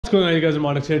going on, you guys?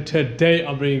 Armanucks here. Today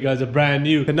I'm bringing you guys a brand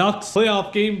new Canucks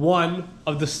playoff game 1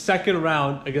 of the second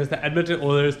round against the Edmonton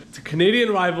Oilers. It's a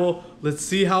Canadian rival. Let's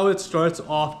see how it starts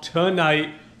off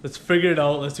tonight. Let's figure it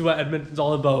out. Let's see what Edmonton's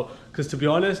all about. Because to be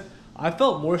honest, I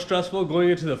felt more stressful going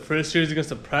into the first series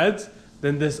against the Preds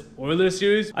than this Oilers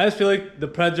series. I just feel like the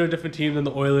Preds are a different team than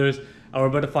the Oilers, and we're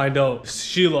about to find out if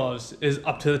Shilovs is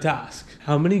up to the task.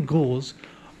 How many goals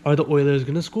are the Oilers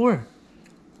gonna score?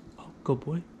 Oh, go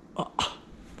boy. Oh.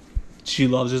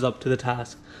 Shilovs is up to the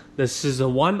task. This is a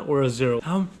 1 or a 0.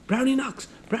 Brownie Nucks.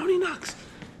 Brownie Nucks.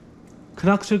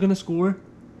 Canucks are gonna score.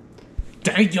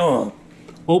 Damn.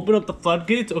 Open up the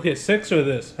floodgates. Okay, 6 or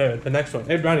this. Here, the next one.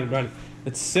 Hey, Brownie.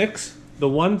 It's 6. The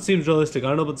 1 seems realistic. I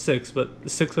don't know about 6, but the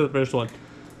 6 for the first one.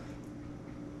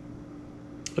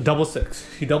 A double 6.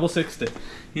 He double sixed it.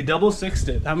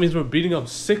 That means we're beating up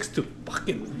 6 to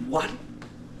fucking 1.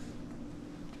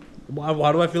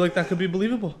 Why do I feel like that could be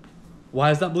believable? Why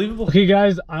is that believable? Okay,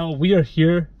 guys, we are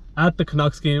here at the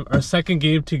Canucks game. Our second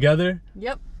game together.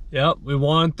 Yep, we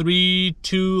won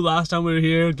 3-2 last time we were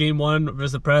here. Game 1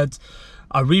 versus the Preds.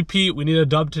 A repeat. We need a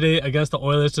dub today against the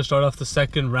Oilers to start off the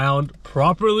second round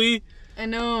properly. I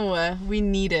know, we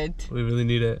need it. We really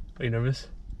need it. Are you nervous?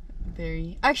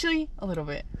 Very. Actually, a little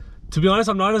bit. To be honest,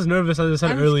 I'm not as nervous as I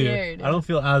said earlier. Scared. I don't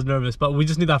feel as nervous, but we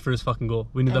just need that first fucking goal.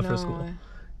 We need that first goal.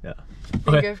 Yeah.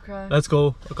 Okay, let's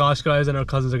go. Gosh, guys, and our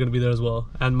cousins are gonna be there as well,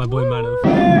 and my boy Manav.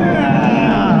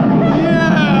 Yeah!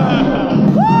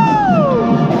 Woo!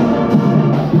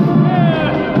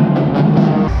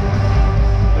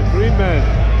 The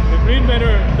green men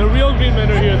are the real green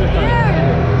men are here this time.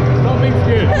 Stop being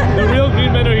scared. The real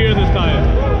green men are here this time,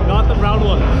 not the brown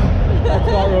ones. That's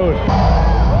Scott Road.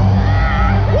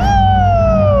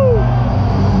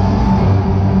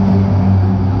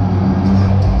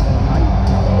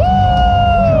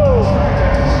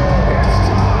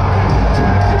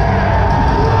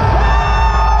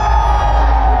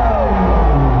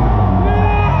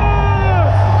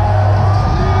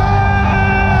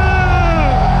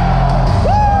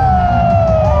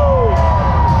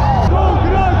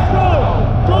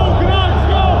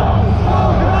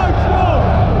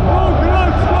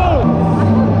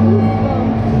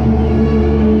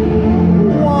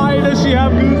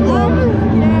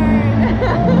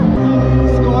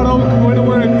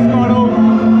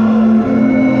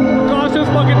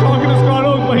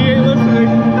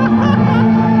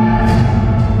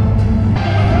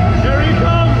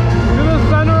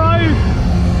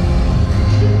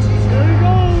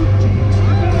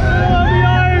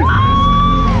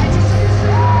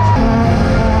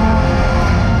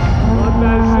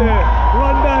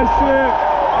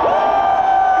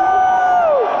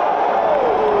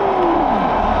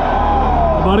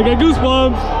 About to get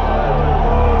goosebumps.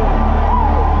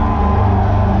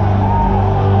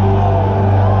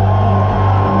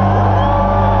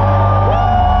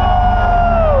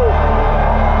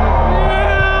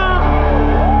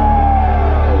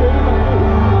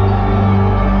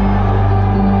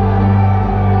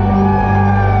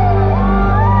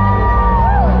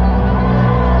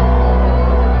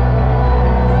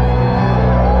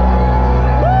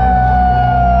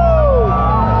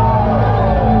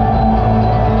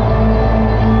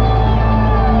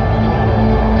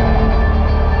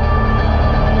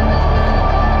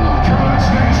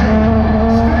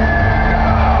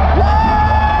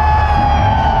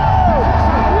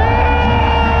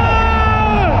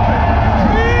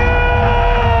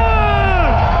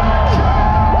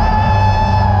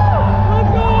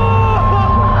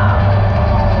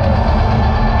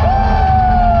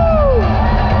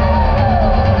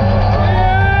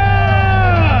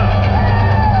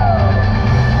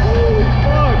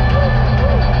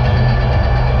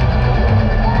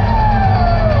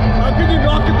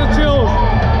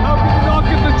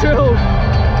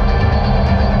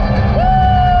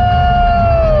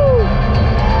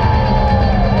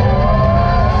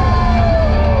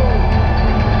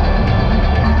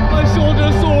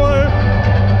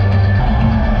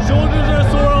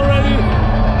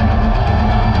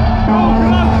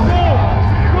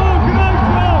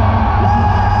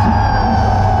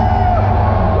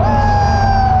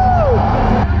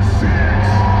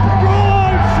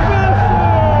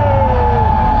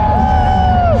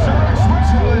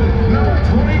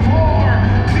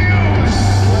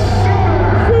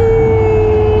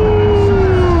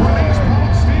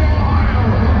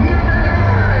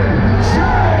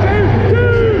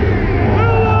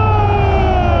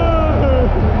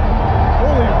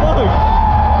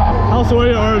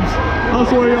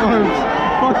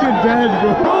 Fucking dead,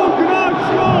 bro. Go Canucks,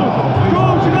 go! Go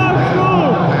Canucks, go!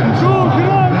 Go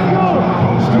Canucks, go!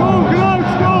 Go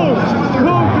Canucks, go!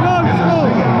 Go Canucks,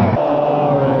 go!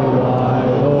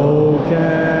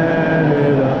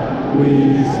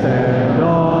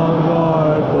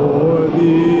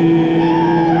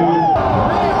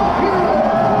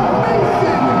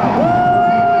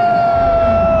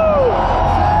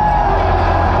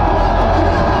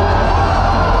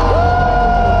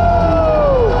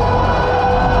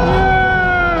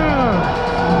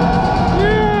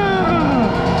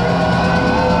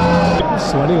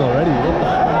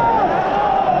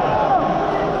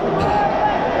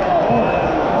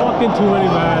 fucking too many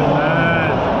man.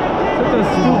 Such a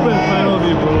stupid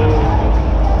penalty, bro.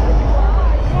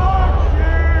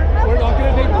 We're not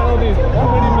gonna take penalties. Too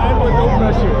many men with no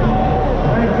pressure.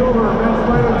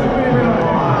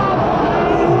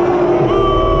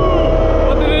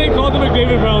 What did they call the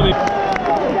McDavid penalty?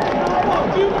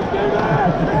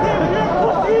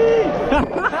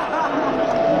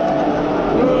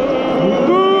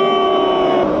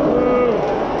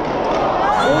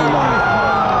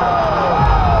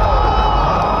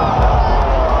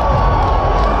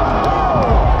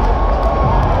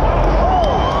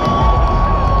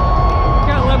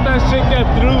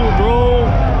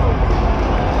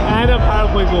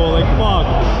 Goal, like fuck.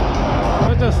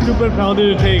 Such a stupid penalty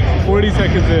to take 40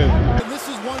 seconds in. And this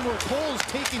is one where Cole's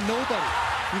taking nobody.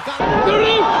 You got there it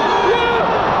is! Yeah!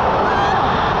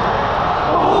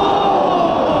 Oh!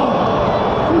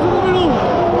 Who's in the middle?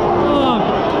 Fuck.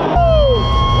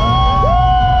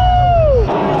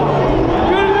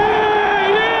 Good man!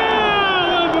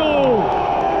 Yeah! Let's go!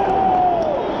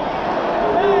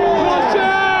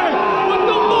 Tocchet! What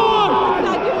the fuck?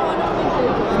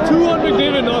 2 on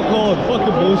McDavid, not called.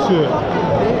 Fucking bullshit.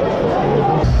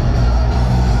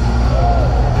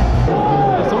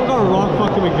 Someone got a rock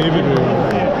fucking McDavid here.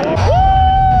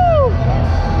 Woo!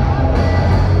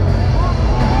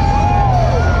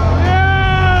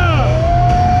 Yeah!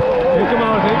 Take him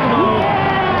out, take him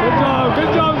out.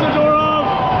 Good job, Zadorov.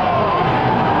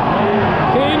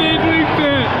 Kane ain't doing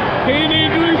shit. Kane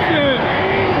ain't doing shit.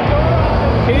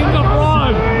 Kane's a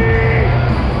fraud.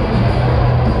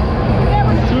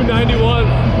 291.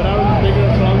 But I was bigger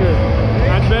and stronger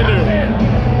and better.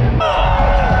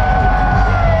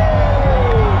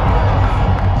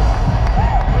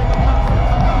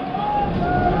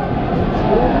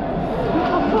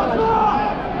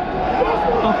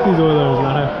 Fuck these Oilers,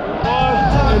 man.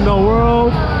 What in the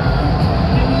world?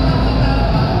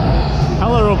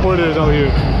 Hella reporters out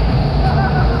here.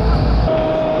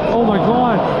 Oh my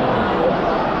god.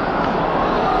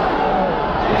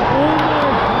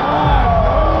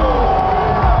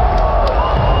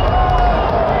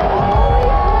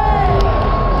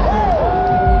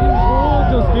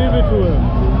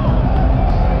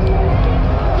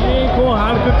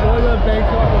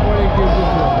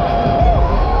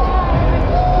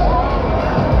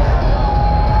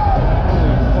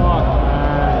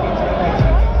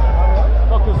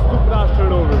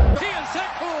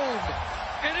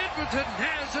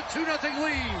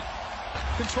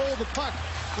 control the puck.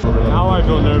 Now I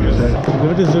feel nervous.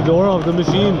 Look at Zadorov, the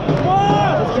machine.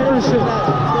 Let's get this shit.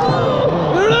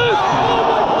 There it is! Oh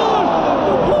my god!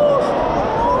 The post!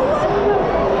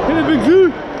 Hit it, big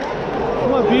dude!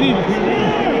 Come on, Petey.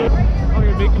 Oh,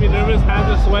 you're making me nervous. Hands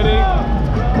are sweating.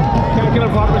 Can't get a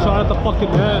proper shot at the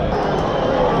fucking net.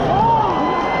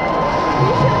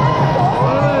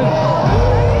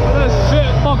 What a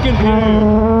shit fucking Petey.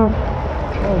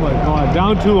 Oh my god,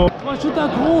 down 2-0. Come on, shoot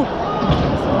that goal.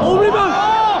 Oh, rebound!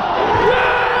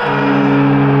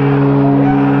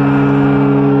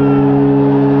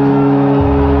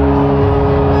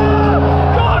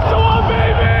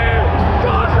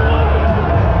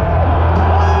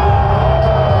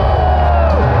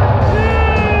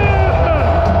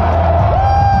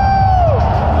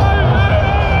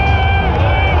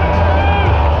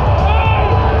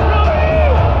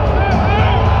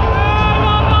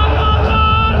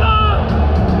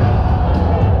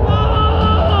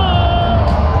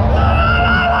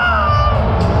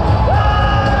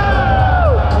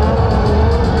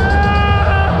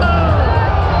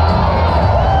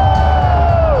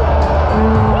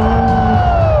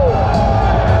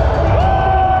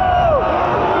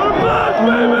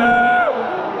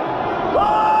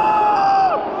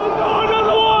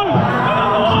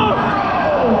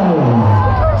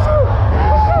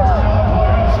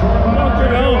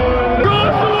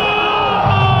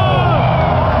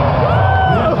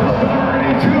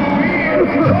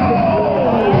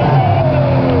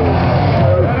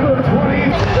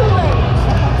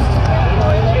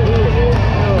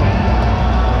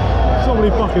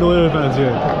 Fucking Oilers fans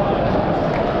here.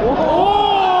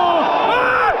 Oh!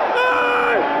 Hey!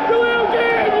 Hey! The Leo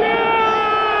game! Yeah!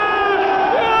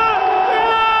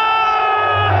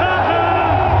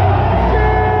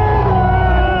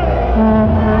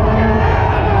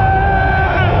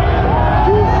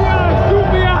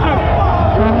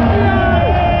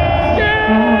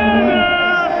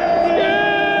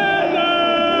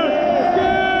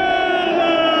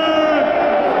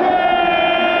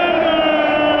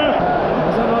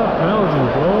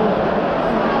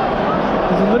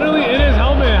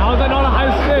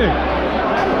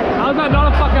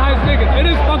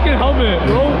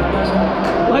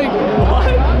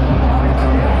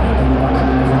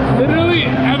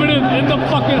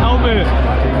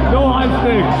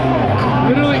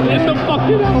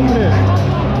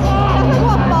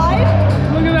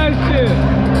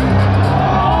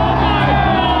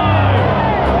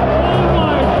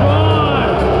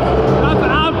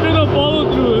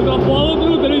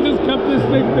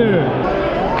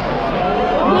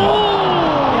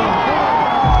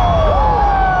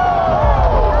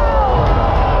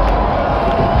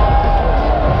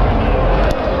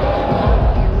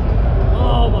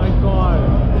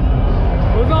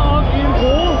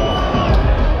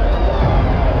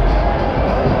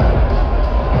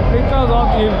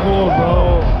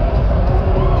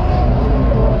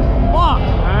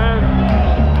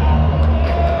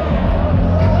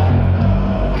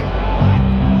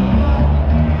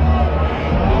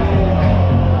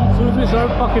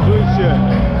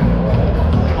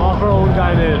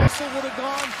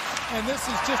 this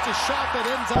is just a shot that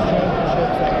ends up.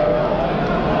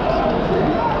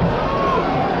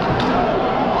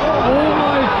 Oh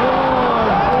my God,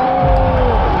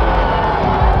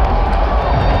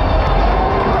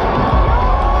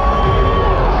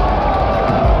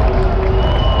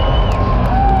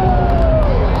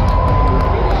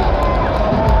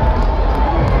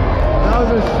 that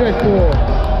was a shit goal.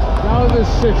 That was a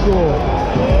shit goal.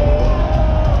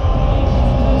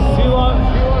 Elon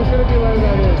shouldn't be letting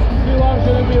that in. Elon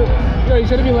shouldn't be. Yo, he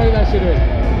shouldn't be letting that shit in.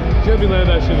 Shouldn't be letting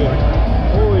that shit in.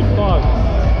 Holy fuck.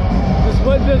 Just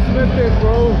put this Smith in,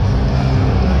 bro.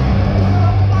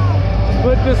 Just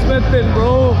put this Smith in,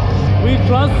 bro. We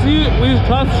trust you. We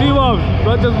trust Elon.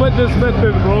 But just put this Smith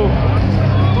in, bro.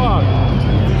 Fuck.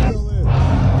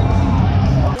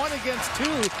 1 against 2,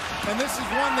 and this is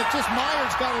one that just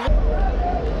Myers got a little.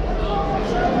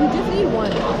 We just need one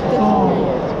this period.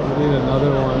 We need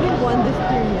another one. We need one this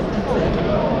period.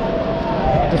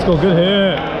 Let's go, good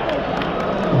hit.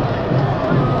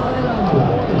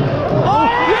 Oh,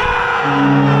 yeah!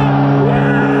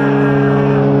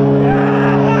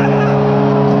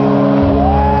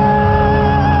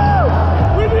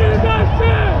 We needed that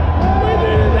shit! We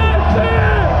needed that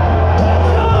shit!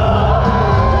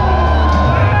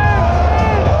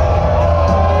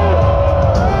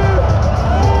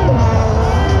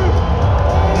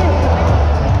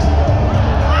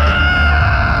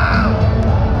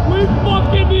 We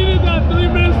fucking needed that 3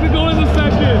 minutes to go in the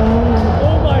second.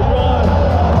 Oh my God.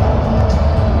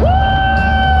 Woo!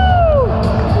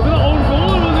 Was it an own goal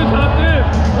or was it tapped in?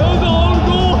 It was an own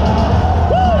goal.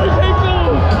 Woo! We take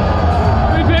those.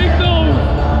 We take those.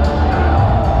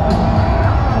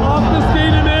 Off the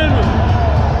skate and in.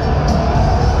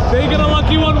 They get a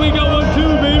lucky one, we got one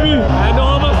too, baby. And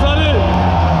all of a sudden,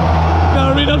 the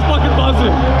arena's fucking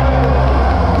buzzing.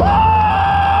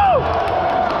 Woo!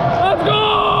 Let's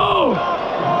go!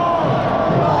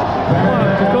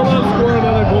 Just don't let him score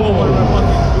another goal when we're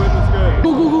fucking doing this good. Go,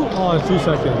 go, go. Oh, it's 2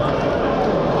 seconds.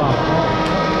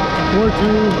 4-2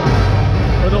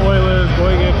 for the Oilers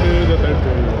going into the third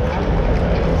period.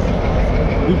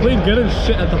 We played good and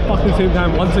shit at the fucking same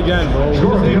time once again, bro. We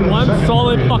just need one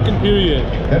solid fucking period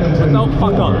without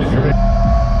fuck ups.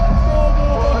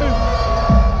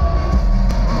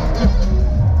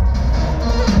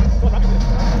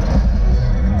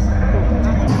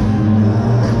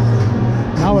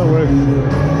 Now it works.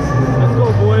 Let's go,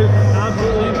 boys.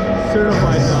 Absolutely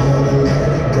certified now.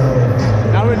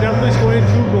 Now we're definitely scoring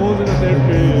 2 goals in the third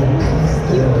period.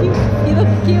 Cute, cute. He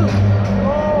looks cute.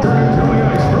 Let's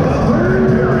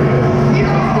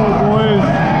go, boys.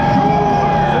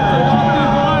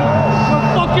 We're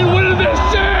fucking winning this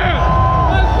shit!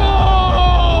 Let's go!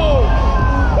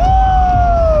 Woo!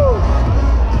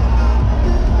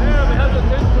 Damn, it has a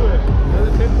tint to it. It has a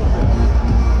tint to it.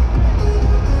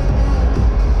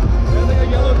 It's like a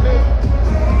yellow tape.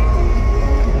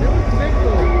 It was sick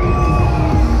though.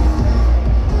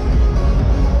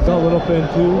 Got a little fan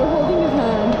too. We're holding his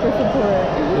hand for support.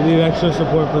 We need extra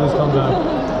support for this comeback. Oh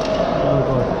my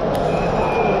God.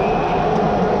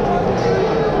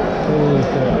 Holy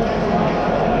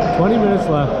shit. 20 minutes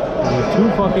left. We have 2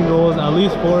 fucking goals, at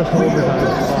least 4 overtime.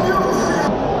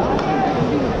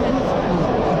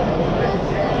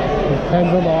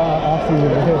 Depends on the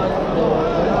off-season.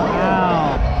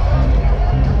 Wow.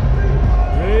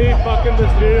 Hey, fucking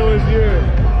Mysterio is here.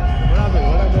 What happened?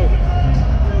 What I missed?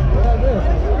 What I missed?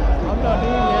 I'm not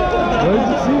doing it. What did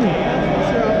you see?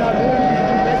 Sure, I'm not doing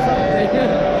it.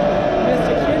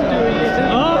 Mr. Kim doing it.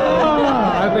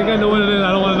 Ah! I think I know what it is. I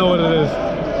don't want to know what it is.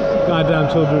 Goddamn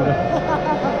children.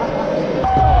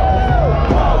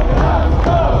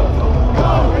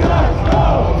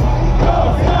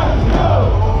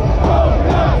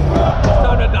 It's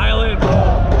time to dial in, bro.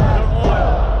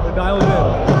 We're dialed in.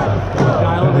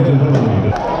 Dialed in.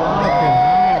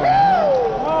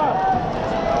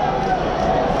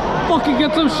 Fucking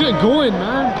get some shit going,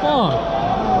 man. Fuck.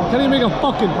 Can't even make a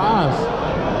fucking pass.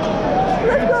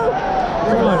 Let's go.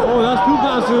 Oh, that's 2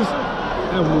 passes.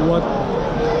 And what?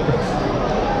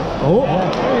 Oh.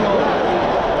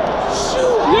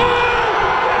 Shoot. Yeah!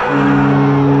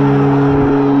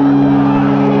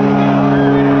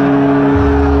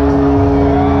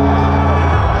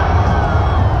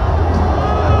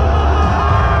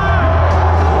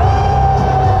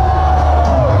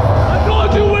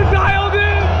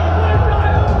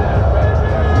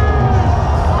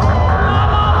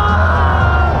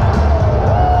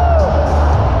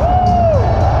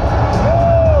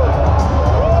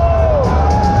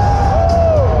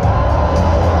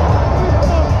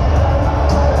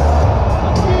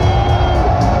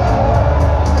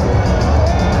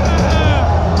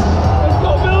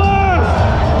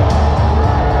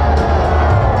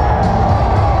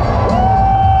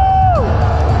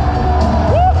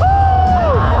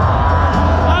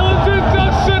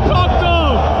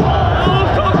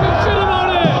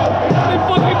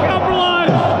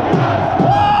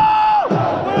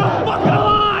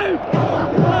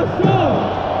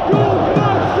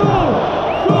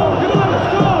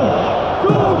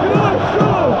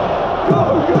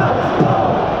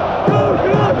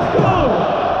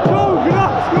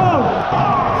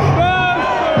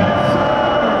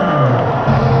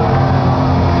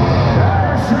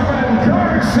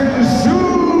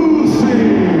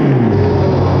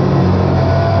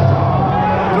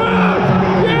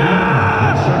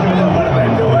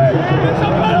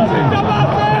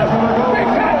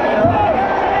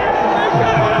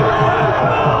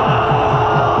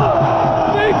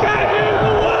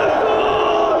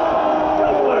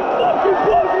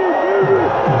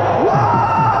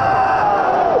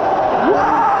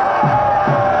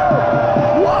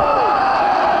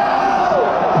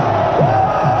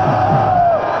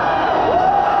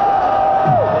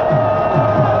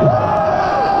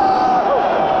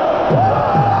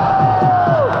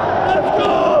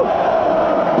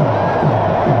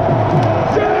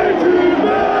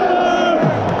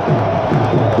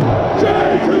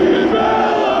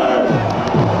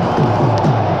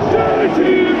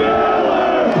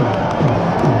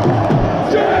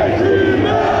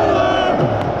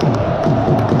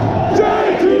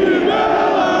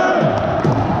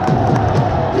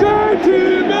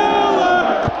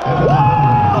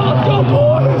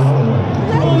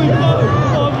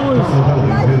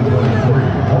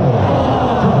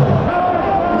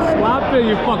 it,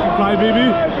 you fucking crybaby.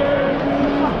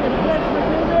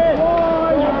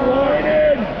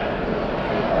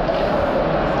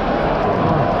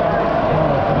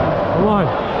 Come on.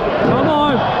 Come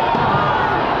on.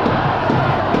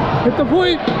 Hit the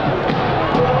point.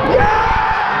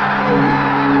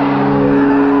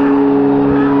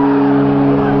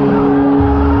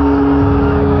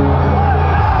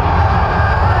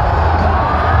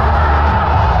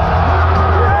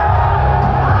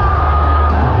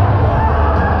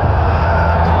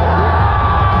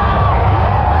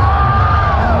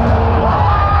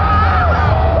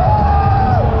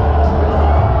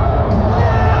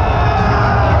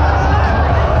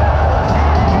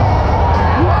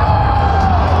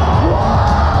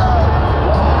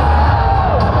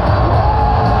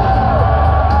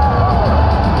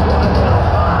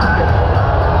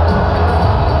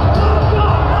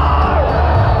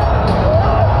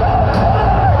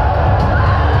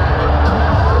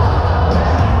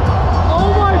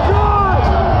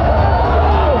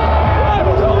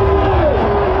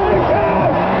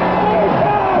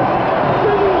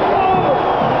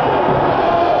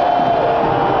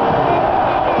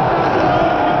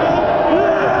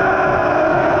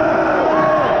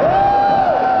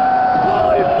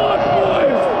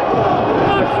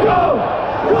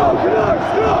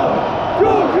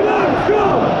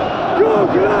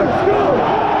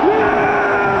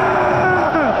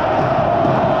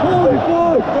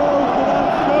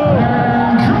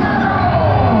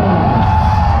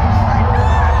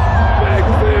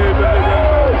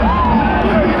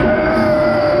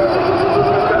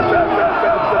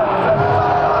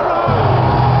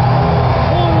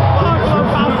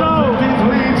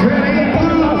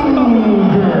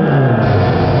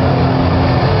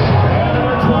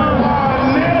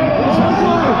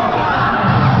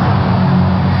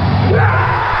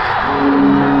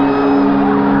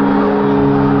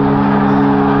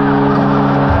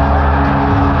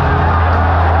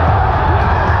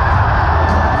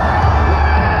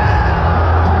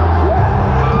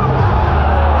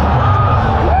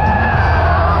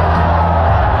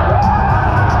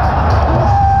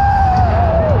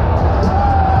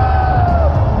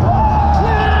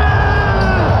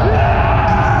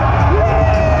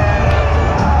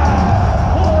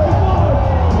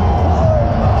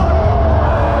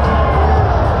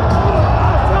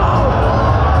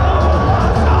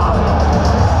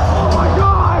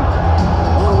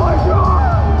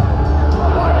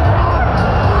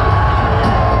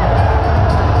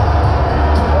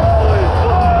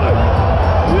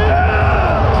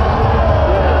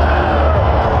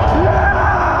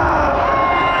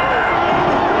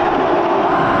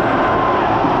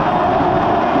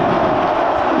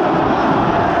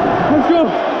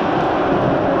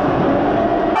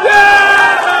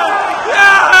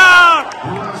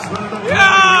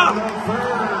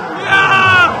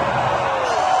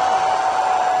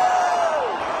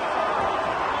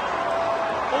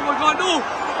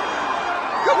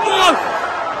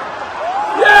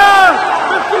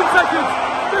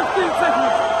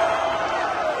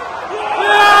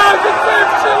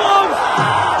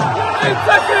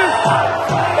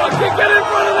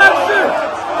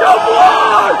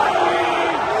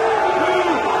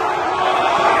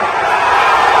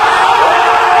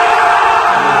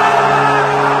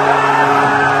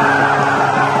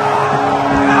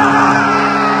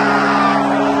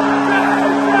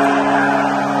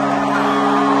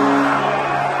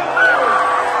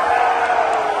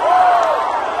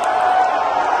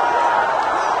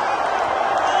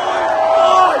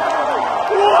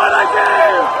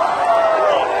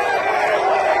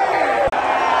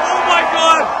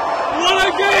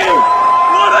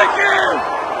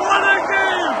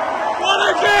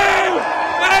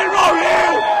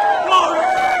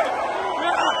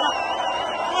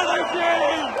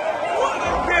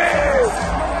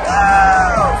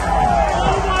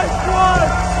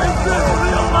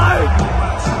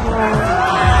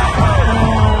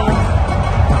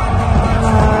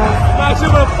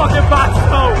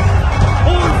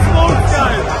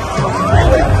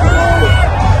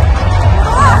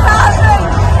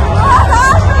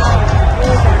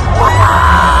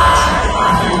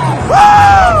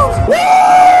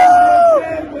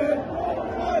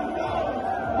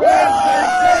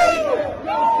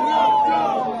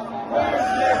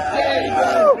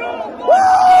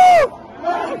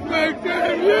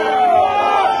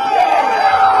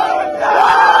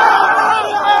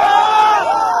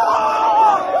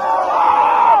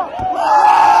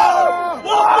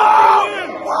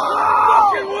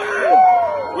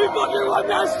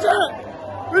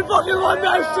 We fucking won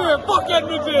that shit! Fuck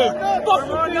Edmonton! Fuck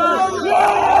the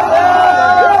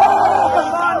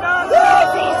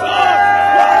team!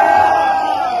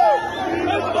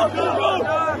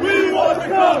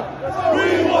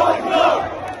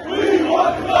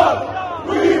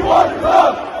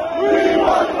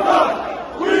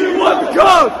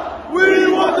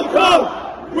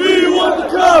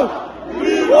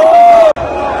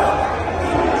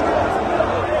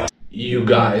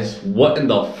 guys, what in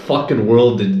the fucking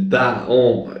world did that?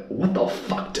 Oh my, what the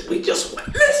fuck did we just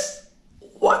witness?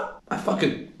 What?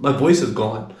 My voice is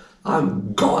gone.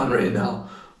 I'm gone right now.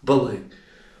 But like,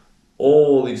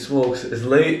 holy smokes, it's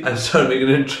late. I started making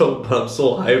an intro, but I'm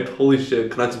so hyped. Holy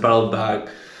shit, Canucks battled back.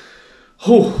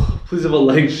 Oh, please have a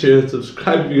like, share,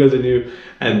 subscribe if you guys are new.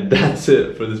 And that's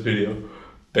it for this video.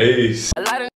 Peace. A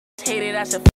lot of hate it, I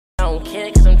said I don't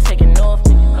care, cause I'm taking off.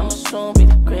 I'ma soon be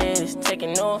the greatest,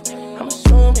 taking off. I'ma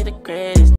soon be the greatest.